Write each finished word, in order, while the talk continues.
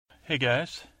Hey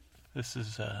guys, this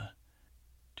is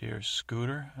Dear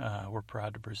Scooter. We're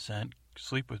proud to present,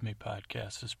 Sleep With Me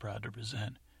podcast is proud to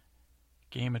present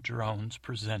Game of Drones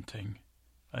presenting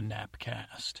a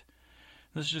Napcast.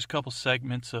 This is just a couple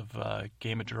segments of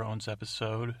Game of Drones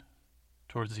episode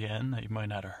towards the end that you might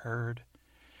not have heard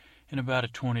in about a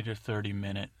 20 to 30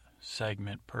 minute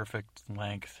segment, perfect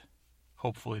length,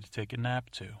 hopefully to take a nap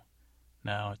to.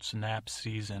 Now it's nap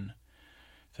season,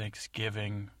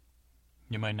 Thanksgiving.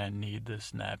 You might not need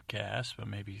this Napcast, but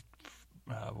maybe,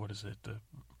 the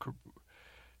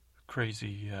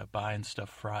crazy buying stuff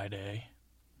Friday.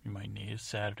 You might need it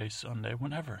Saturday, Sunday,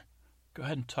 whenever. Go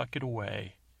ahead and tuck it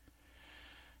away,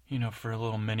 for a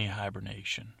little mini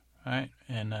hibernation, all right?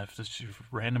 And if you're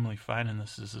randomly finding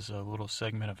this is a little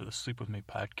segment of the Sleep With Me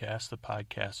podcast, the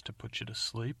podcast to put you to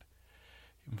sleep,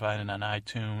 you can find it on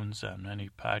iTunes, on any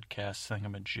podcast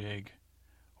thingamajig,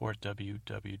 or at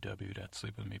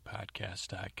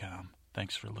www.sleepwithmepodcast.com.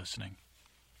 Thanks for listening.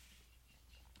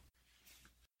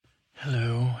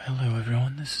 Hello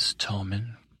everyone. This is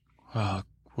Tallman. We're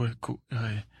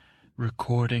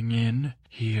recording in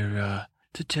here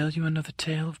to tell you another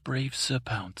tale of brave Sir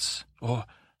Pounce, or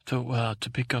to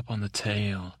pick up on the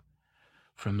tale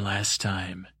from last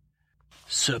time.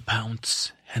 Sir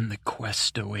Pounce and the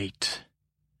quest await.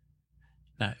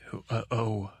 Not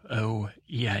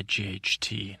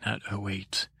O-E-I-G-H-T, not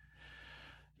 08.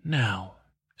 Now,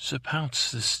 Sir Pounce,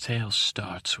 this tale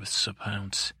starts with Sir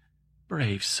Pounce.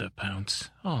 Brave Sir Pounce,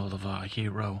 all of our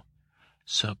hero.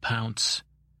 Sir Pounce.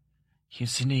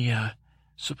 Sir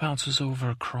Pounce was over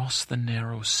across the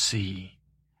narrow sea,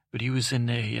 but he was in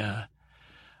a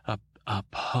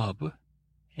pub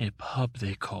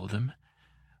they called them,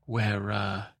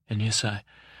 where,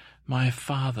 my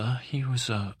father, he was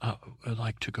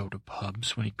liked to go to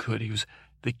pubs when he could. He was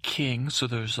the king, so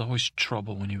there was always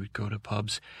trouble when he would go to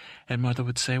pubs. And Mother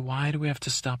would say, "Why do we have to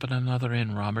stop at another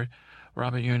inn, Robert?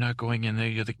 Robert, you're not going in there.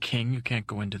 You're the king. You can't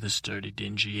go into this dirty,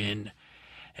 dingy inn."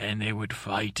 And they would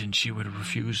fight, and she would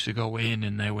refuse to go in,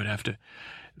 and they would have to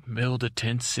build a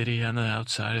tent city on the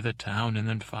outside of the town, and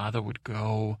then Father would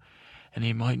go, and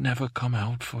he might never come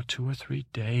out for 2 or 3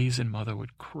 days, and Mother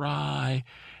would cry,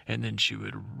 and then she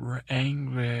would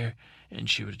angry, and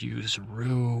she would use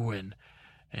rue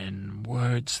and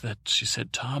words that she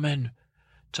said, Tommen,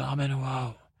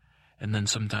 wow. And then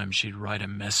sometimes she'd write a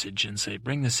message and say,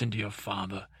 "Bring this into your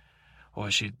father." Or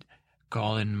she'd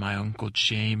call in my Uncle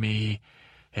Jamie,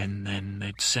 and then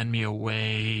they'd send me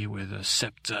away with a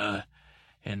scepter,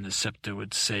 and the scepter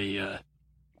would say,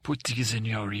 "Put these in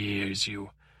your ears,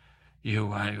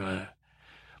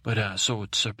 so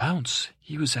Sir Pounce,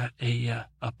 he was at a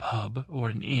pub or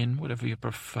an inn, whatever you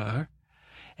prefer,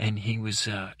 and it was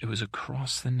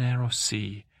across the narrow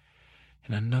sea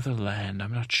in another land.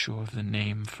 I'm not sure of the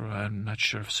name I'm not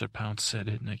sure if Sir Pounce said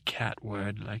it in a cat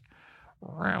word like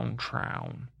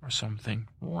Roundtrown or something.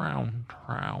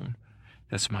 Roundtrown.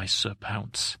 That's my Sir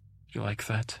Pounce. You like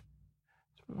that?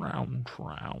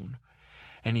 Roundtrown.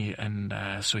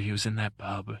 So he was in that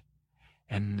pub.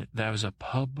 And that was a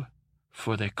pub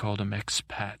for, they called them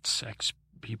expats,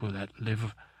 people that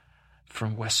live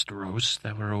from Westeros,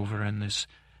 that were over in this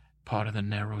part of the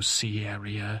narrow sea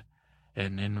area,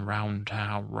 and in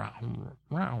Roundtown.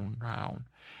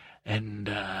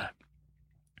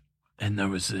 And there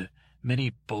was many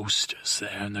boasters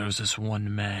there, and there was this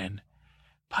one man,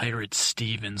 Pirate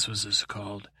Stevens was this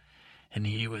called, and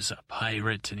he was a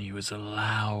pirate, and he was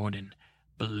loud and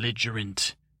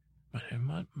belligerent,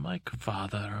 like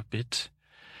father a bit,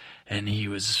 and he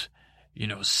was,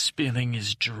 spilling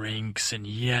his drinks and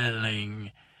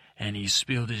yelling, and he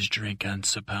spilled his drink on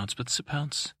Sir Pounce. But Sir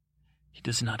Pounce, he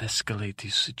does not escalate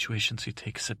these situations. He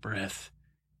takes a breath,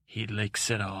 he licks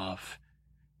it off,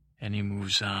 and he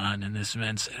moves on. And this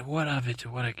man said, "What of it?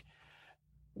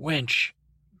 Wench,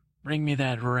 bring me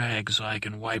that rag so I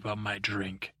can wipe up my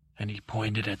drink." And he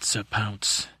pointed at Sir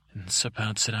Pounce, and Sir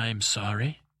Pounce said, "I am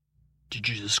sorry. Did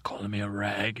you just call me a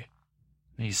rag?"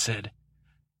 And he said,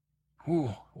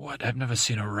 "Ooh, what? I've never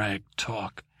seen a rag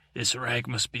talk. This rag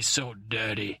must be so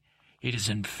dirty. It is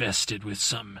infested with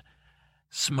some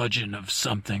smudging of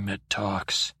something that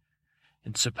talks."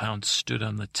 And Sir Pounce stood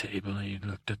on the table, and he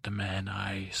looked at the man,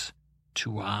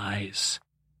 two eyes.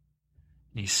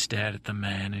 And he stared at the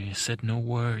man, and he said no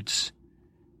words.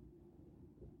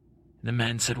 And the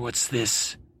man said, "What's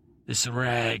this? This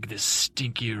rag, this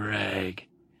stinky rag."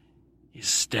 He's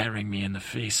staring me in the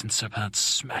face, and Sir Pounce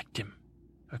smacked him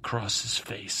across his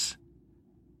face.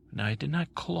 Now, he did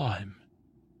not claw him,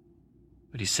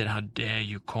 but he said, "How dare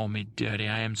you call me dirty?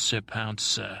 I am Sir Pounce,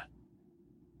 sir,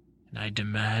 and I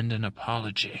demand an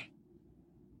apology."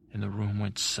 and the room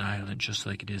went silent just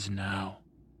like it is now.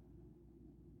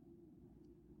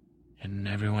 And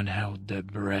everyone held their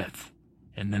breath.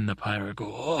 And then the pirate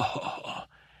go, oh,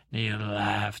 and he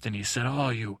laughed and he said,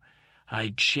 oh,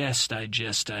 I jest.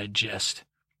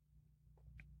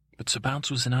 But Sir Pounce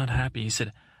was not happy. He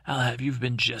said, I'll have you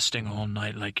been jesting all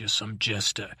night like you're some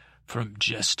jester from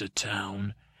Jester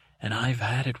Town, and I've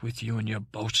had it with you and your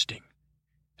boasting.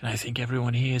 And I think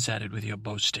everyone here has had it with your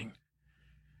boasting.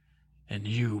 And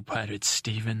you, Pirate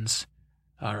Stevens,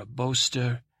 are a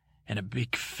boaster and a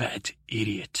big fat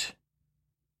idiot.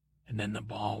 And then the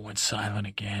ball went silent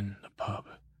again in the pub.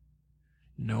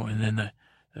 No, and then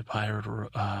the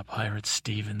pirate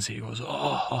Stevens, he goes,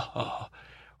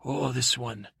 this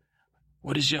one.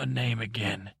 What is your name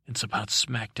again? And Sir Pounce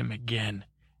smacked him again.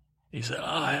 He said,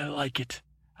 I like it.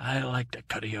 I like the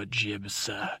cut of your jib,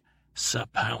 Sir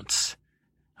Pounce.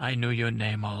 I knew your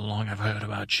name all along. I've heard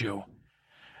about you.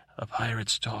 The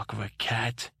pirates talk of a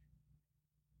cat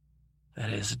that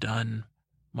has done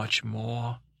much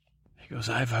more. He goes,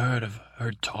 I've heard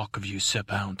talk of you, Sir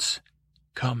Pounce.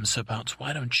 Come, Sir Pounce,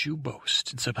 why don't you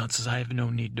boast? And Sir Pounce says, I have no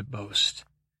need to boast.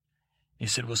 He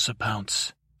said, well, Sir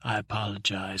Pounce, I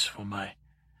apologize for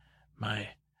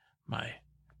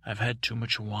I've had too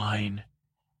much wine,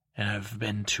 and I've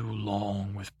been too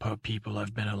long with poor people.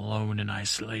 I've been alone in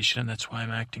isolation, and that's why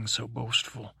I'm acting so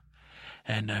boastful.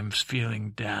 And I'm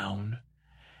feeling down,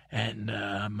 and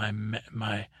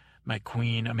my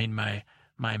queen,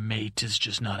 my mate is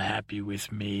just not happy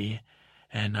with me,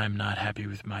 and I'm not happy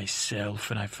with myself,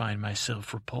 and I find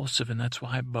myself repulsive, and that's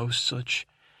why I boast such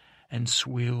and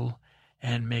swill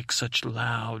and make such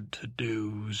loud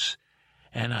to-dos,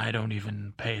 and I don't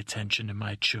even pay attention to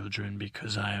my children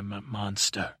because I am a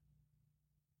monster.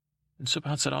 And Sir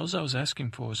Pounce said, all I was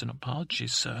asking for was an apology,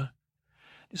 sir.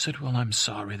 He said, well, I'm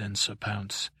sorry then, Sir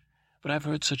Pounce, but I've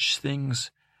heard such things.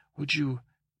 Would you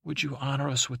honor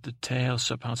us with the tale,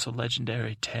 Sir Pounce, the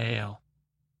legendary tale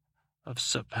of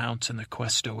Sir Pounce and the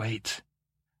Quest 08,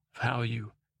 of how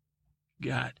you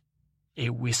got a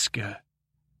whisker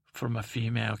from a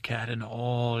female cat in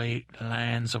all 8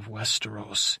 lands of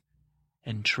Westeros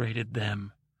and traded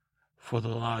them for the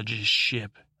largest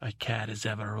ship a cat has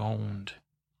ever owned?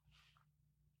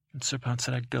 And Sir Pounce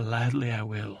said, I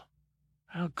will.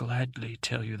 I'll gladly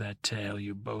tell you that tale,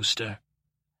 you boaster.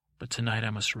 But tonight I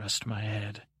must rest my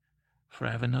head, for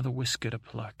I have another whisker to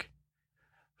pluck.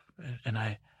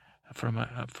 And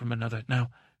from another.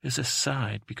 Now, there's a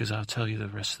side, because I'll tell you the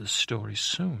rest of the story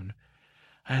soon.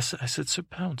 I said, Sir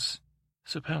Pounce,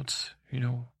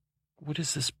 what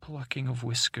is this plucking of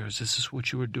whiskers? Is this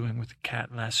what you were doing with the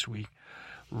cat last week?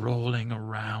 Rolling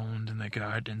around in the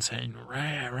garden saying,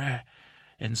 rah, rah,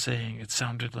 and saying it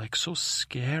sounded like so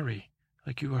scary,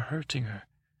 like you were hurting her.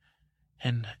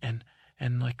 And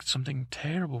like something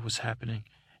terrible was happening.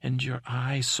 And your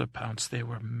eyes, Sir Pounce, they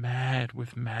were mad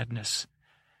with madness.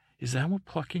 Is that what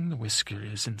plucking the whisker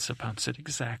is? And Sir Pounce said,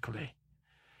 exactly.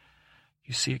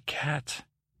 You see, a cat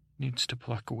needs to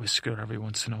pluck a whisker every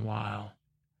once in a while,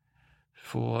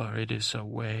 for it is a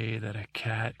way that a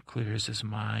cat clears his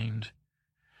mind.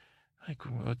 Like,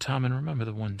 Tom, and remember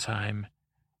the one time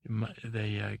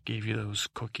they gave you those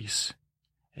cookies,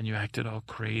 and you acted all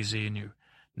crazy, and you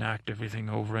knocked everything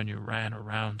over, and you ran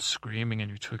around screaming, and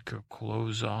you took your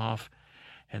clothes off,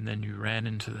 and then you ran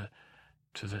into the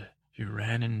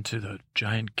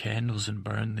giant candles and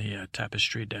burned the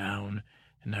tapestry down,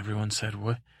 and everyone said,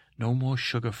 what? No more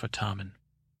sugar for Tommen.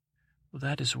 Well,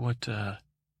 that is what,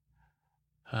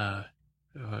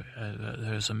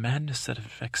 there's a madness that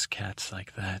affects cats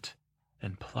like that,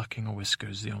 and plucking a whisker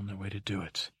is the only way to do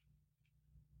it.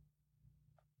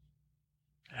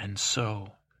 And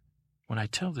so, when I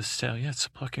tell this tale, yeah, it's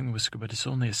plucking the whisker, but it's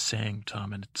only a saying,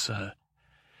 Tom, and it's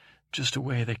just a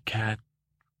way that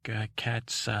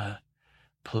cats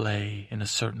play in a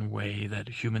certain way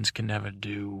that humans can never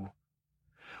do.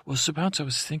 Well, Sir Pounce, I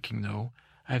was thinking, though,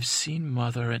 I've seen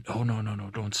Mother and... Oh, no,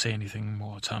 don't say anything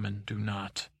more, Tommen, do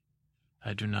not.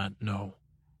 I do not know,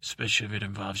 especially if it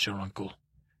involves your uncle.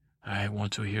 I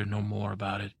want to hear no more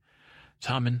about it.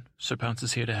 Tommen, Sir Pounce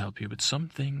is here to help you, but some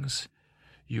things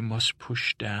you must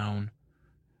push down.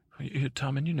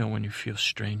 Tommen, you know when you feel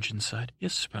strange inside?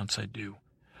 Yes, Sir Pounce, I do.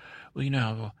 Well, you know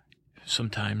how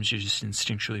sometimes you just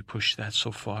instinctually push that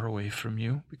so far away from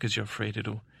you because you're afraid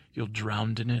you'll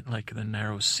drown in it like the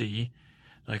narrow sea,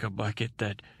 like a bucket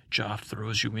that Joff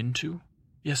throws you into?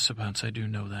 Yes, Sir Pounce, I do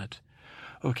know that.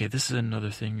 Okay, this is another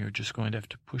thing you're just going to have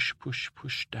to push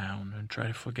down and try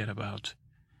to forget about.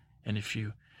 And if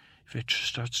it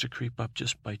starts to creep up,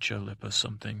 just bite your lip or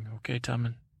something. Okay,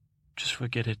 Tommen? Just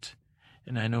forget it.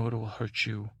 And I know it will hurt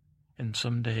you. And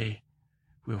someday,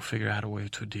 we'll figure out a way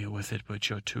to deal with it, but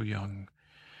you're too young.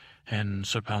 And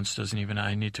Sir Pounce doesn't even,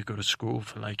 I need to go to school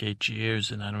for like 8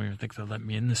 years, and I don't even think they'll let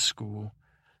me in this school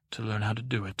to learn how to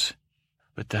do it.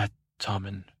 But that,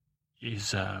 Tommen,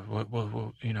 is,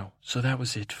 well, so that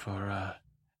was it for,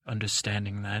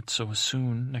 understanding that. So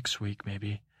soon, next week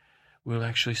maybe, we'll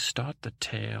actually start the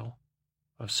tale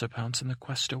of Sir Pounce and the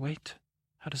Quest Await.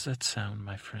 How does that sound,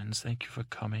 my friends? Thank you for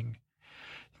coming.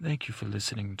 Thank you for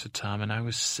listening to Tom. And I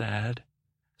was sad,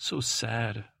 so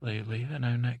sad lately, and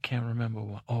I can't remember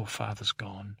what. Oh, Father's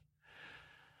gone.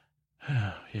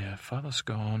 Yeah, Father's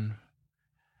gone.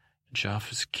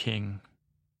 Joff is king.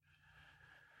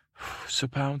 Sir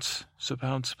Pounce,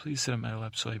 please sit on my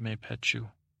lap so I may pet you.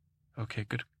 Okay,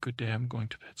 good day. I'm going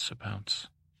to pet Sir Pounce.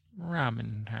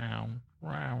 Ramen town.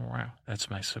 Wow. That's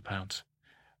my Sir Pounce.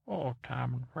 Oh,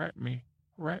 Tom, rat me,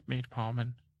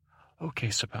 Tommen. Okay,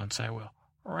 Sir Pounce, I will.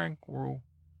 Rank rule.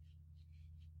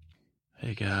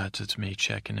 Hey, gods, it's me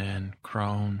checking in.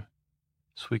 Crone.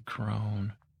 Sweet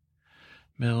Crone.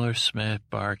 Miller, Smith,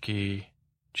 Barkey,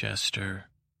 Jester.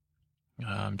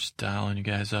 I'm just dialing you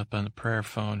guys up on the prayer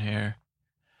phone here.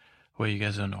 Well, you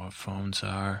guys don't know what phones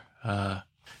are.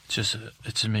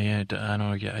 It's me. I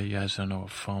know you guys don't know what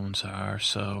phones are,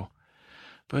 so...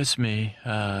 But it's me,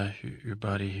 your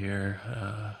buddy here,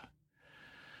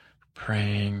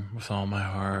 praying with all my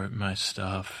heart, my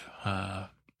stuff,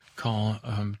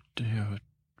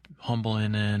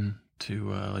 humbling in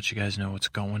to let you guys know what's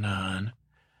going on.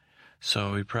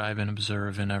 So we've probably been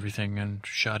observing everything, and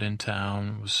shut in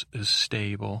town is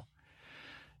stable,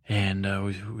 and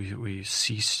we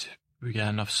ceased. We got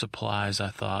enough supplies,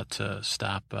 I thought, to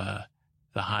stop the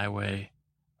highway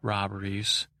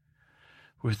robberies.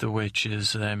 With the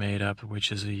witches that I made up, the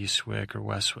witches of Eastwick or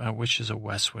witches of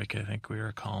Westwick, I think we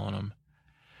were calling them.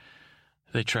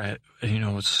 They try,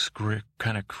 what's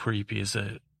kind of creepy is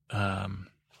that a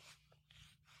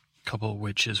couple of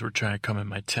witches were trying to come in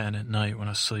my tent at night when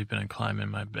I was sleeping and climb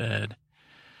in my bed.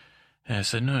 And I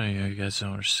said, no, you guys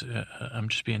don't understand. I'm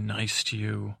just being nice to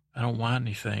you. I don't want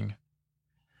anything.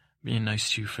 Being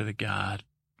nice to you for the God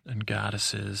and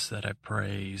goddesses that I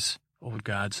praise, old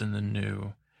gods and the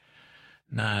new.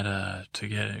 Not to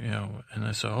get it, and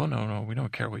I said, oh, no, we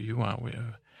don't care what you want.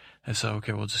 I said,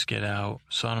 okay, we'll just get out.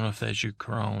 So I don't know if that's you,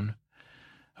 Crone.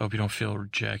 I hope you don't feel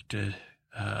rejected.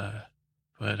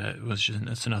 But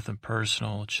it's nothing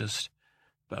personal. It's just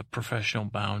professional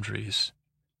boundaries.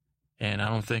 And I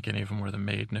don't think any of them were the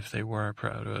maiden. If they were, I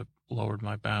probably would have lowered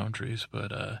my boundaries.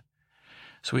 But,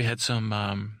 so we had some,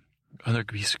 other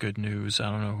piece of good news. I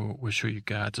don't know which of you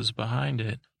gods is behind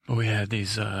it. We had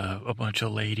these, a bunch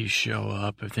of ladies show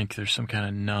up. I think there's some kind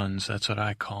of nuns. That's what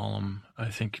I call them. I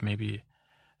think maybe,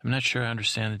 I'm not sure I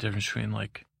understand the difference between,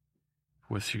 like,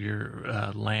 with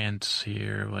your, Lance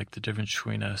here, like the difference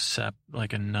between a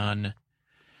nun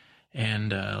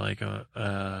and, like a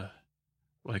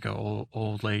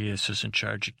old lady that's just in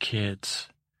charge of kids.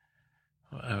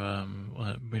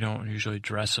 We don't usually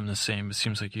dress them the same. It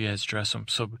seems like you guys dress them.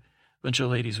 So a bunch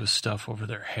of ladies with stuff over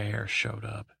their hair showed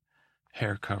up.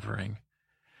 Hair covering,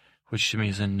 which to me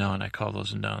is a nun. I call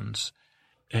those nuns.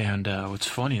 And what's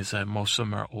funny is that most of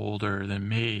them are older than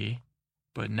me,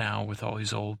 but now with all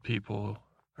these old people,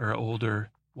 or older,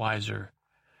 wiser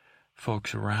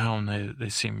folks around, they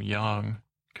seem young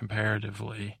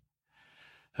comparatively.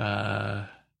 So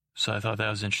I thought that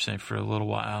was interesting. For a little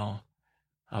while,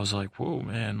 I was like, whoa,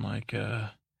 man, like,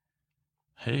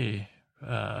 hey.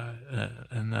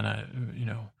 And then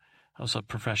I was a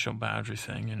professional boundary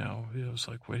thing, it was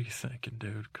like, what are you thinking,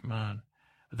 dude? Come on.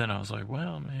 But then I was like,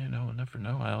 well, man, we'll never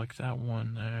know. I like that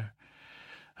one there.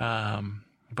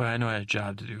 But I know I had a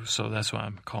job to do, so that's why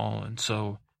I'm calling.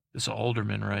 So this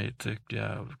alderman, right,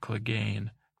 Clegane,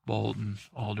 Bolton,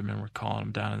 alderman, we're calling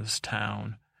him down in this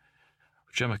town,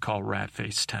 which I'm going to call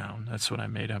Ratface Town. That's what I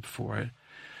made up for it.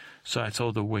 So I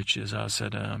told the witches, I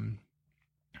said,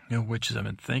 witches, I've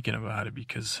been thinking about it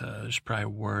because there's probably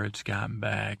words gotten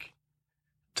back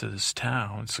to this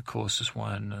town. It's the closest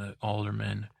one,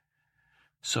 alderman.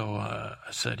 So I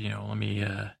said, let me,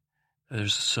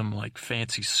 there's some like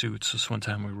fancy suits. This one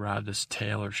time we robbed this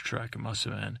tailor's truck. It must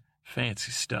have been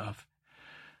fancy stuff.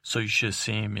 So you should have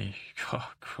seen me.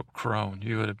 Oh, Crone,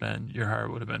 your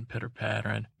heart would have been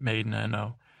pitter-pattering. Maiden, I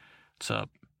know. What's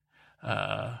up?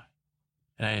 And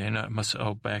I know it must,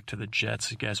 back to the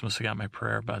Jets. You guys must have got my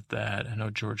prayer about that. I know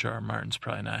George R. Martin's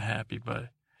probably not happy, but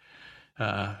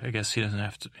I guess he doesn't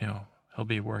have to, he'll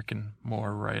be working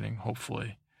more writing,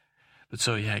 hopefully. But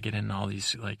so, yeah, I get in all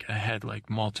these, like, I had, like,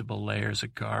 multiple layers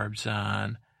of garbs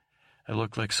on. I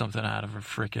looked like something out of a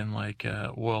freaking, like,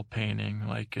 oil painting,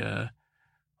 like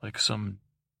some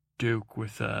Duke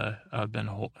with, I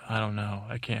don't know,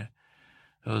 I can't,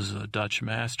 those are the Dutch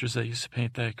masters that used to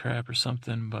paint that crap or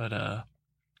something, but,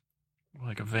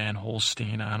 like a Van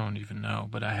Holstein, I don't even know,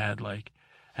 but I had like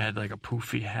a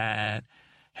poofy hat,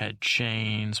 had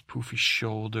chains, poofy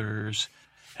shoulders,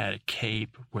 had a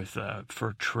cape with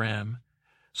fur trim.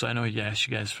 So I know he asked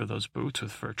you guys for those boots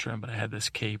with fur trim, but I had this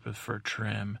cape with fur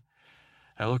trim.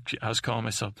 I was calling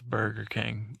myself the Burger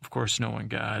King. Of course, no one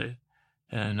got it,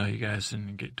 and I know you guys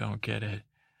don't get it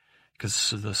because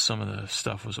some of the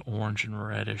stuff was orange and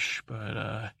reddish.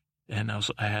 But and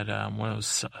I had one of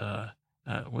those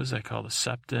what is that called, a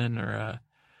septon, or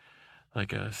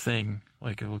like a thing,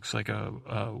 like it looks like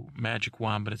a magic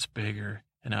wand, but it's bigger.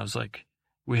 And I was like,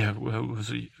 it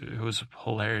was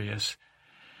hilarious.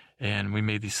 And we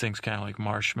made these things kind of like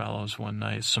marshmallows one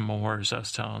night, s'mores. I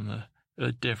was telling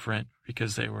different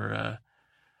because they were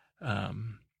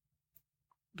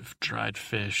dried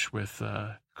fish with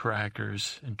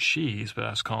crackers and cheese, but I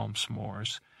was calling them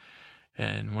s'mores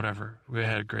and whatever. We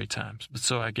had a great time. But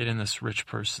so I get in this rich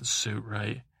person suit,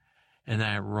 right? And then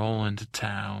I roll into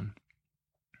town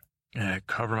and I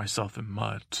cover myself in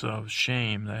mud. So I was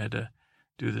ashamed that I had to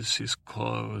do these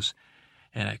clothes.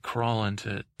 And I crawl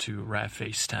into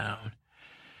Rat-Face Town,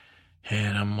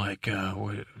 and I'm like,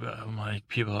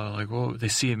 people are like, whoa, they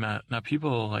see him out. Now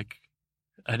people like,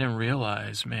 I didn't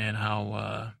realize, man,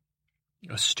 how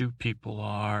astute people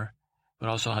are, but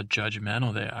also how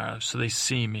judgmental they are. So they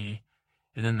see me,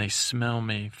 and then they smell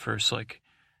me first, like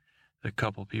a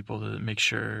couple people to make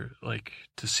sure, like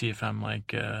to see if I'm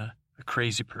like a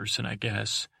crazy person, I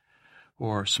guess,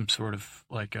 or some sort of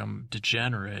like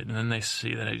degenerate. And then they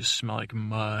see that I just smell like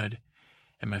mud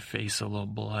and my face a little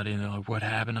bloody, and they're like, what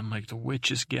happened? I'm like, the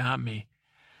witches got me.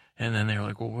 And then they're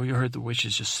like, well, we heard the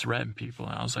witches just threaten people.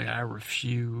 And I was like, I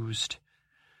refused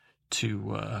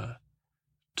to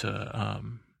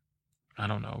I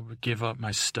don't know, give up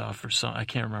my stuff or something. I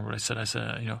can't remember what I said. I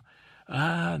said,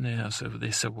 and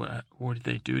they said, what did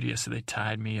they do to you? I said, they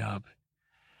tied me up.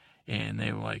 And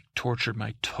they like tortured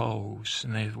my toes.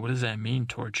 And what does that mean,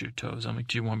 torture your toes? I'm like,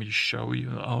 do you want me to show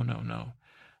you? Oh, no.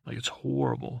 Like, it's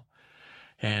horrible.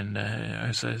 And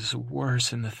I said, it's worse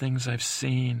than the things I've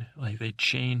seen. Like, they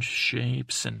change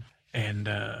shapes and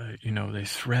they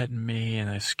threatened me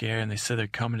and they scared. And they said they're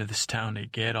coming to this town to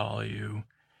get all of you.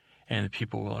 And the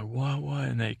people were like, what?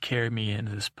 And they carried me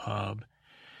into this pub.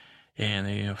 And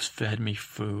they, fed me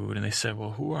food. And they said,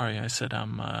 well, who are you? I said,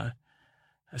 I'm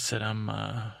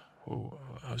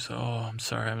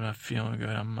sorry, I'm not feeling good.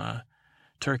 I'm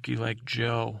Turkey Leg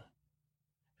Joe.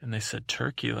 And they said,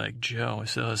 Turkey Leg Joe. I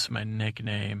said, oh, that's my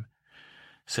nickname.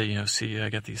 I said, see, I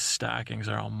got these stockings,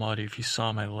 they're all muddy. If you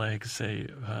saw my legs,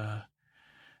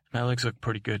 my legs look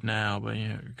pretty good now, but,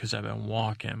 because I've been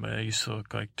walking, but I used to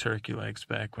look like turkey legs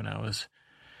back when I was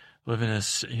living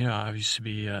this, I used to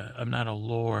be, I'm not a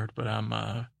lord, but I'm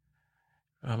a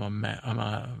head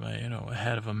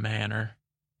of a manor.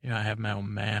 I have my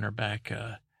own manor back,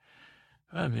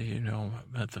 at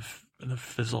the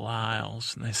Fizzle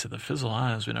Isles. And they said, the Fizzle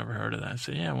Isles, we never heard of that. I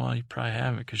said, yeah, well, you probably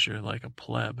haven't because you're like a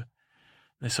pleb.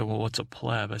 They said, well, what's a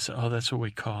pleb? I said, oh, that's what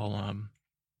we call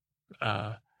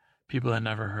people that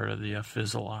never heard of the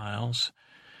Fizzle Isles.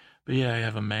 But yeah, I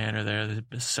have a manor there,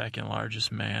 the second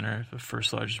largest manor. The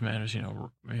first largest manor is,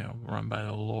 run by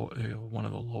the Lord, one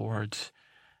of the lords.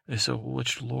 They said, well,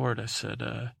 which lord? I said,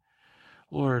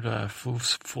 Lord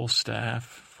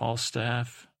Falstaff.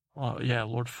 Well, yeah,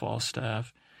 Lord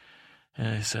Falstaff.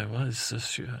 And they said, what is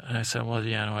this? And I said, well,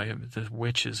 the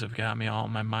witches have got me all,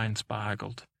 my mind's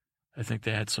boggled. I think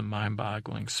they had some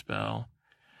mind-boggling spell.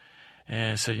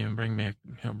 And I said, bring me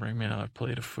another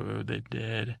plate of food. They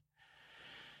did.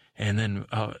 And then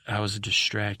I was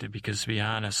distracted because, to be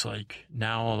honest, like,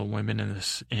 now all the women in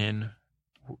this inn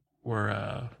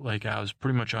were, like, I was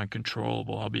pretty much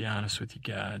uncontrollable, I'll be honest with you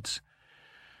guys.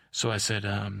 So I said,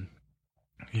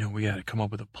 we got to come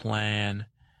up with a plan.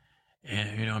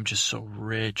 And, I'm just so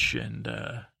rich and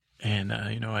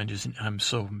I'm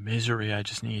so misery. I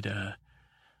just need, I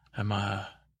said,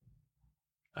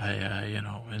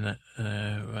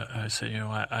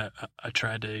 I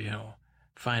tried to,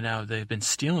 find out they've been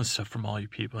stealing stuff from all you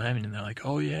people, haven't you? And they're like,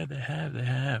 oh yeah, they have.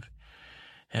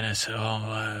 And I said,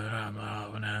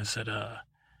 and I said, and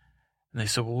they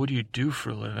said, well, what do you do for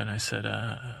a living? I said,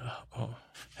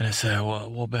 And I said,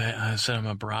 I said, I'm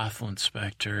a brothel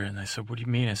inspector. And they said, what do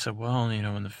you mean? I said, well,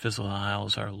 in the Fizzle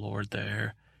Isles, our lord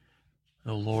there,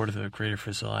 the lord of the greater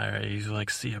Fizzle area, he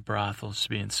likes to see brothels to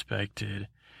be inspected.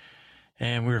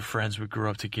 And we were friends. We grew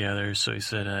up together. So he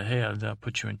said, hey, I'll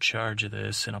put you in charge of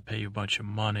this and I'll pay you a bunch of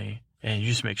money. And you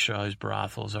just make sure all these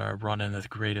brothels are running at the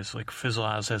greatest. Like Fizzle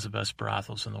House has the best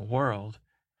brothels in the world.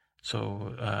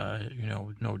 So,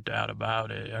 no doubt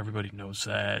about it. Everybody knows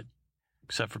that,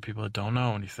 except for people that don't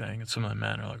know anything. And some of the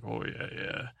men are like, oh,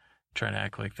 yeah, trying to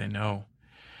act like they know.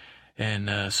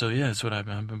 And so, yeah, that's what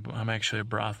I'm actually a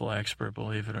brothel expert,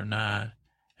 believe it or not.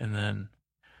 And then,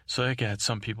 so that got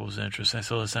some people's interest. I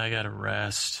said, listen, I got to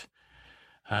rest.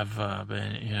 I've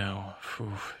been,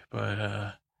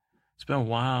 but it's been a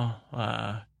while.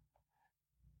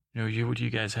 Do you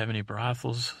guys have any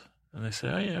brothels? And they say,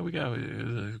 oh, yeah, we got,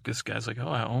 this guy's like, oh,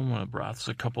 I own one of the brothels.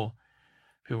 A couple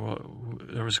people,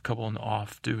 there was a couple of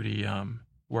off-duty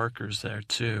workers there,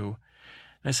 too.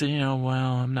 And I said,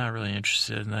 well, I'm not really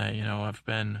interested in that. I've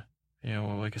been,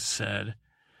 like I said,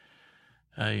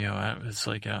 it's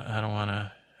like, I don't want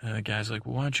to, and the guy's like,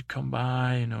 well, why don't you come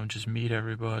by, and just meet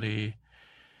everybody.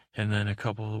 And then a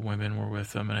couple of women were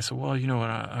with them. And I said, well, in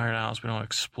Iron Isles, we don't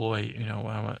exploit,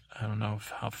 I don't know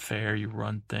how fair you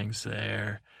run things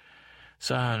there.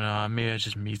 So I don't know, maybe I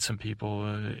just meet some people,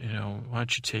 why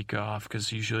don't you take off?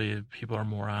 Because usually people are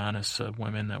more honest,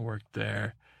 women that work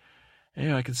there.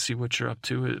 And, I can see what you're up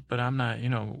to, but I'm not, we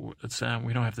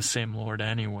don't have the same Lord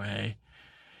anyway.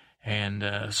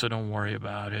 And so don't worry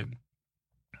about it.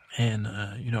 And,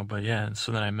 but yeah, and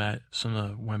so then I met some of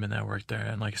the women that worked there.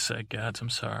 And like I said, gods, I'm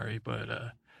sorry, but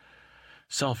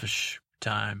selfish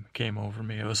time came over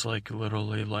me. It was like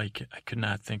literally like I could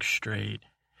not think straight.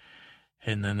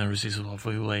 And then there was these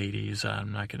lovely ladies.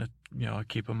 I'm not going to,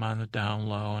 keep them on the down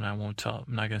low, and I'm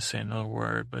not going to say another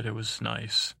word, but it was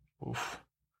nice. Oof.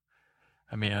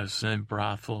 I mean, I was in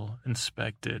brothel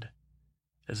inspected,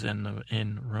 as in the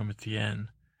inn room at the inn.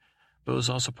 But it was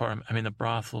also the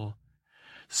brothel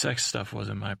sex stuff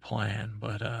wasn't my plan,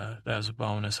 but that was a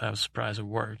bonus. I was surprised it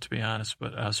worked, to be honest,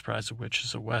 but I was surprised at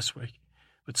Witches of Westwick.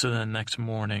 But so then next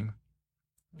morning,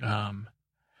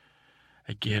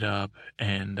 I get up,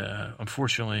 and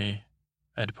unfortunately,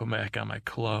 I had to put back on my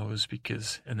clothes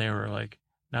and they were like,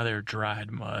 now they were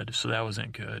dried mud, so that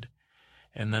wasn't good.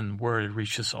 And then word had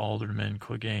reached this alderman,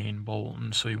 Clegane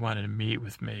Bolton, so he wanted to meet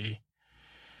with me.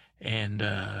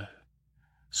 And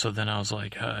so then I was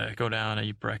like, I go down, I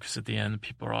eat breakfast at the end,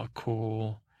 people are all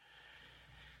cool.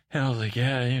 And I was like,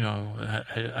 yeah,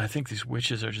 I think these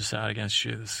witches are just out against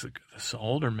you. This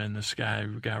alderman, this guy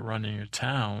who got running your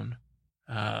town,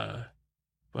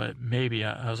 but maybe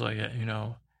I was like,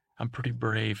 I'm pretty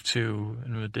brave too,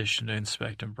 in addition to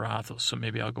inspecting brothels. So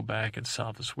maybe I'll go back and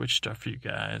solve this witch stuff for you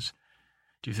guys.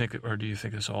 Do you think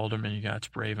this alderman you got's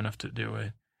brave enough to do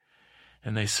it?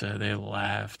 And they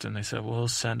laughed, and they said, well, he'll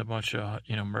send a bunch of,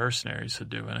 mercenaries to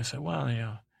do it. And I said,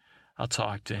 well, I'll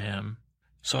talk to him.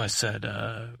 So I said,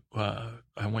 I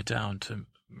went down to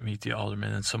meet the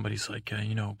alderman, and somebody's like,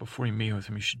 before you meet with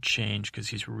him, you should change, because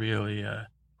he's really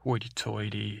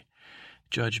hoity-toity,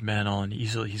 judgmental, and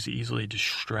he's easily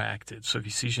distracted. So if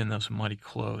he sees you in those muddy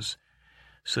clothes,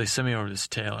 so they sent me over to this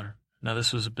tailor. Now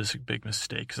this was a big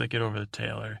mistake, because I get over to the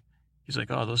tailor. He's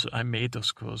like, oh, I made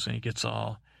those clothes, and he gets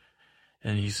all,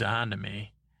 and he's on to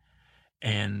me.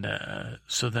 And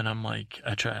so then I'm like,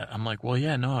 well,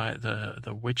 yeah, no,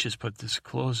 the witches put this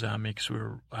clothes on me, because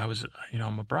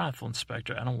I'm a brothel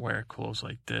inspector. I don't wear clothes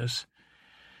like this.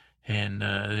 And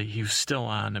he was still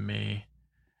on to me.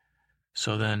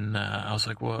 So then I was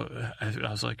like, well, I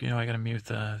got to meet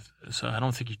with so I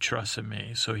don't think he trusted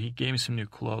me. So he gave me some new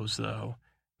clothes, though,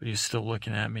 but he was still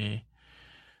looking at me.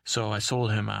 So I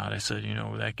sold him out. I said,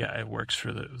 that guy works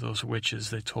for those witches.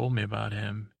 They told me about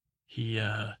him.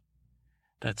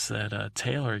 That's that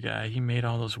tailor guy. He made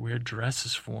all those weird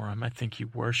dresses for him. I think he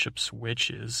worships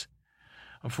witches.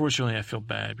 Unfortunately, I feel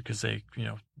bad because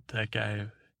that guy,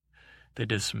 they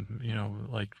did some,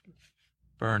 like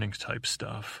burning type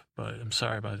stuff. But I'm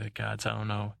sorry about that, gods. I don't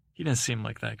know. He didn't seem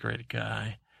like that great a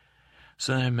guy.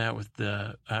 So then I met with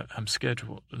I'm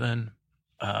scheduled. Then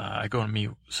I go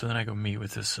meet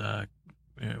with this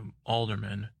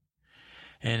alderman,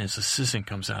 and his assistant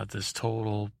comes out, this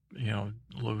total,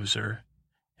 loser.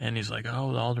 And he's like,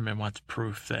 oh, the alderman wants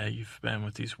proof that you've been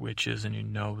with these witches, and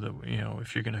that,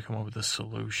 if you're going to come up with a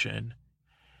solution.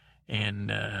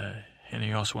 And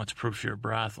he also wants proof you're a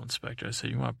brothel inspector. I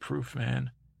said, you want proof, man?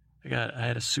 I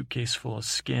had a suitcase full of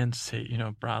skins.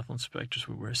 Brothel inspectors,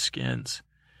 we wear skins.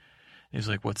 And he's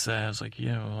like, what's that? I was like,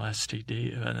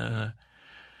 STD. And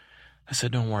I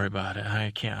said, don't worry about it.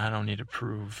 I don't need to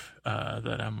prove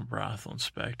that I'm a brothel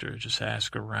inspector. Just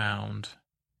ask around.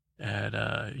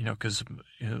 Because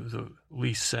the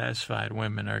least satisfied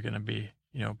women are going to be,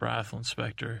 brothel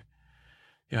inspector.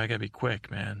 I got to be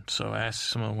quick, man. So ask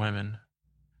some of the women,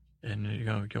 and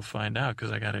you'll find out,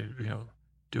 because I got to,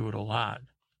 do it a lot.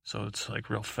 So it's like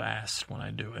real fast when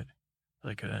I do it.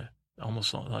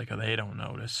 Almost like they don't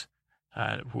notice.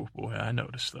 Boy, I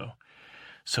notice though.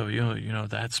 So,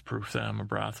 that's proof that I'm a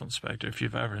brothel inspector. If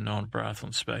you've ever known a brothel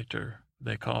inspector,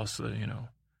 they call us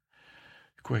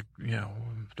quick,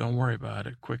 don't worry about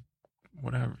it. Quick,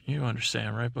 whatever. You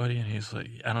understand, right, buddy? And he's like,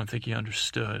 I don't think he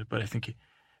understood, but I think it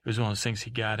was one of those things he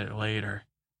got it later.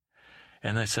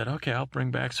 And they said, okay, I'll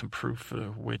bring back some proof for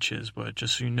the witches, but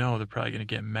just so you know, they're probably going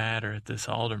to get madder at this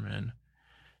alderman.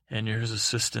 And you're his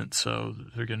assistant, so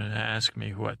they're going to ask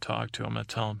me who I talked to. I'm going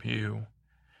to tell them you.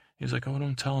 He's like, oh,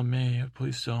 don't tell him me.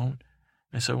 Please don't.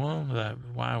 I said, well,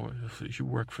 wow, you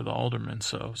work for the alderman,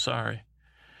 so sorry.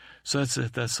 So that's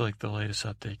it. That's like the latest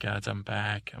update, guys. I'm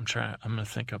back. I'm going to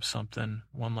think up something.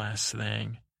 One last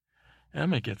thing. And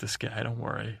I'm going to get this guy. Don't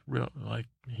worry.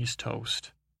 He's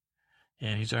toast.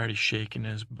 And he's already shaking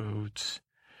his boots.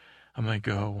 I'm going to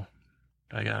go.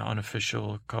 I got an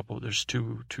unofficial couple. There's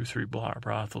three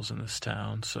brothels in this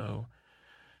town. So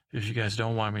if you guys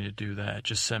don't want me to do that,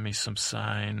 just send me some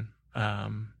sign,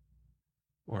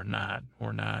 or not.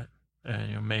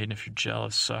 And, Maiden, if you're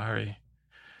jealous, sorry.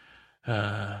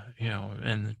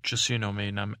 And just so you know,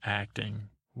 Maiden, I'm acting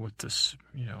with this,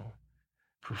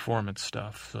 performance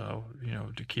stuff. So,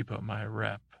 to keep up my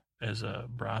rep as a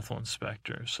brothel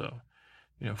inspector. So,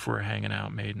 if we're hanging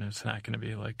out, Maiden, it's not going to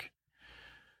be like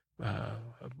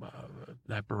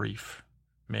that brief,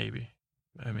 maybe.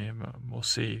 I mean, we'll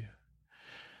see.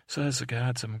 So as the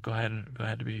gods, I'm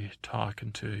glad to be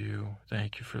talking to you.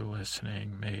 Thank you for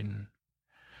listening, Maiden.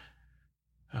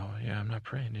 Oh yeah, I'm not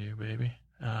praying to you, baby.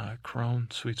 Crone,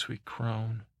 sweet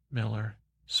Crone, Miller,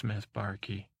 Smith,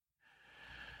 Barkey,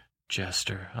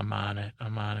 Jester. I'm on it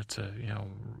to,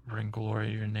 bring glory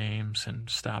to your names and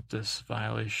stop this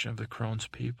violation of the Crone's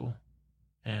people.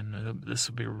 And this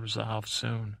will be resolved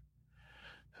soon.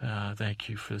 Thank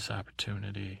you for this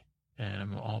opportunity.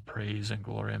 And all praise and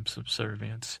glory and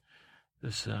subservience.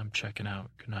 I'm checking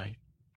out. Good night.